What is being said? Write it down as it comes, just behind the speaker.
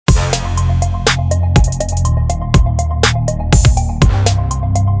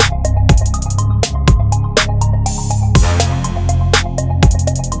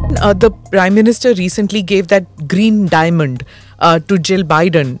the Prime Minister recently gave that green diamond to Jill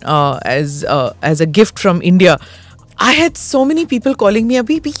Biden as a gift from India, I had so many people calling me,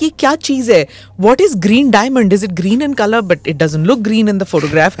 Abhi, ye kya cheez hai? What is green diamond? Is it green in color? But it doesn't look green in the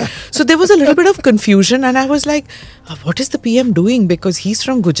photograph. So there was a little bit of confusion, and I was like, what is the PM doing? Because he's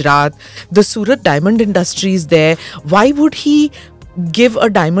from Gujarat. The Surat diamond industry is there. Why would he give a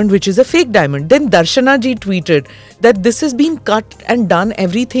diamond which is a fake diamond? Then Darshana ji tweeted that this has been cut and done,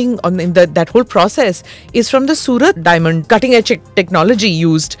 everything in that whole process is from the Surat diamond, cutting edge technology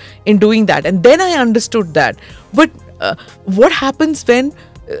used in doing that. And then I understood that. But what happens when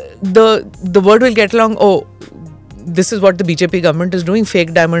the word will get along, oh, this is what the BJP government is doing,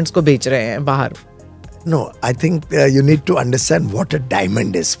 fake diamonds ko bech rahe hain bahar? No, I think you need to understand what a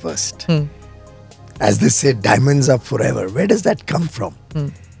diamond is first. As they say, diamonds are forever. Where does that come from?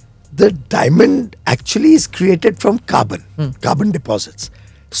 The diamond actually is created from carbon deposits.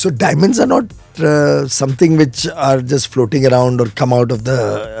 So diamonds are not something which are just floating around or come out of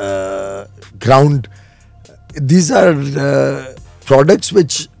the ground. These are products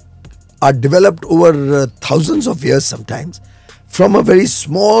which are developed over thousands of years sometimes from a very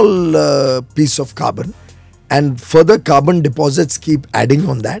small piece of carbon, and further carbon deposits keep adding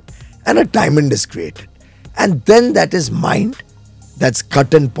on that, and a diamond is created. And then that is mined, that's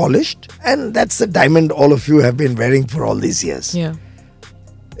cut and polished, and that's the diamond all of you have been wearing for all these years. Yeah.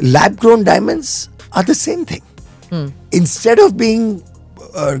 Lab-grown diamonds are the same thing. Instead of being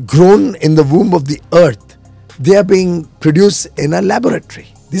grown in the womb of the earth, they are being produced in a laboratory.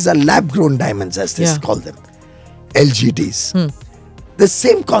 These are lab-grown diamonds, as they call them, LGDs. The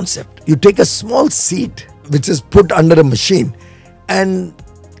same concept. You take a small seed which is put under a machine, and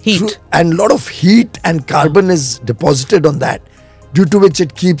a lot of heat and carbon is deposited on that, due to which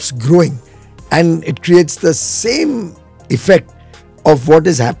it keeps growing, and it creates the same effect of what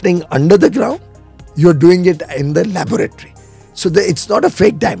is happening under the ground. You're doing it in the laboratory. So it's not a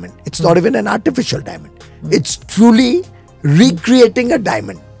fake diamond. It's not even an artificial diamond. It's truly recreating a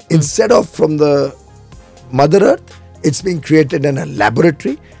diamond. Instead of from the Mother Earth, it's being created in a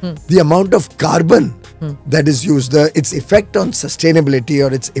laboratory. The amount of carbon that is used, its effect on sustainability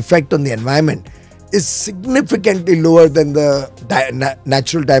or its effect on the environment is significantly lower than the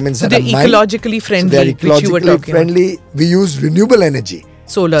natural diamonds that are mined. Ecologically friendly. So they're ecologically friendly. We use renewable energy,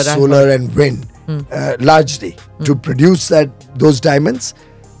 solar and wind, largely to produce those diamonds.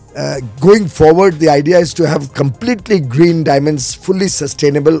 Going forward, the idea is to have completely green diamonds, fully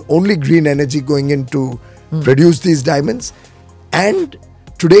sustainable, only green energy going in to produce these diamonds. And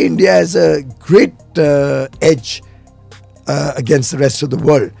today India has a great edge against the rest of the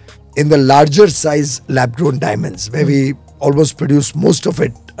world in the larger size lab-grown diamonds, where we almost produce most of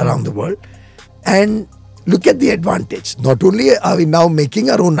it around the world. And look at the advantage. Not only are we now making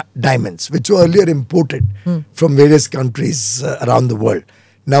our own diamonds, which were earlier imported from various countries around the world.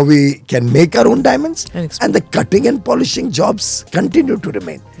 Now we can make our own diamonds, and the cutting and polishing jobs continue to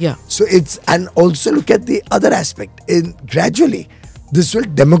remain. Yeah. So and also look at the other aspect. Gradually, this will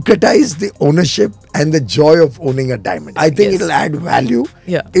democratize the ownership and the joy of owning a diamond. I think it'll add value.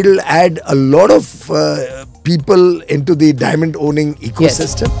 Yeah. It'll add a lot of people into the diamond owning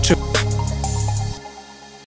ecosystem. Yes. True.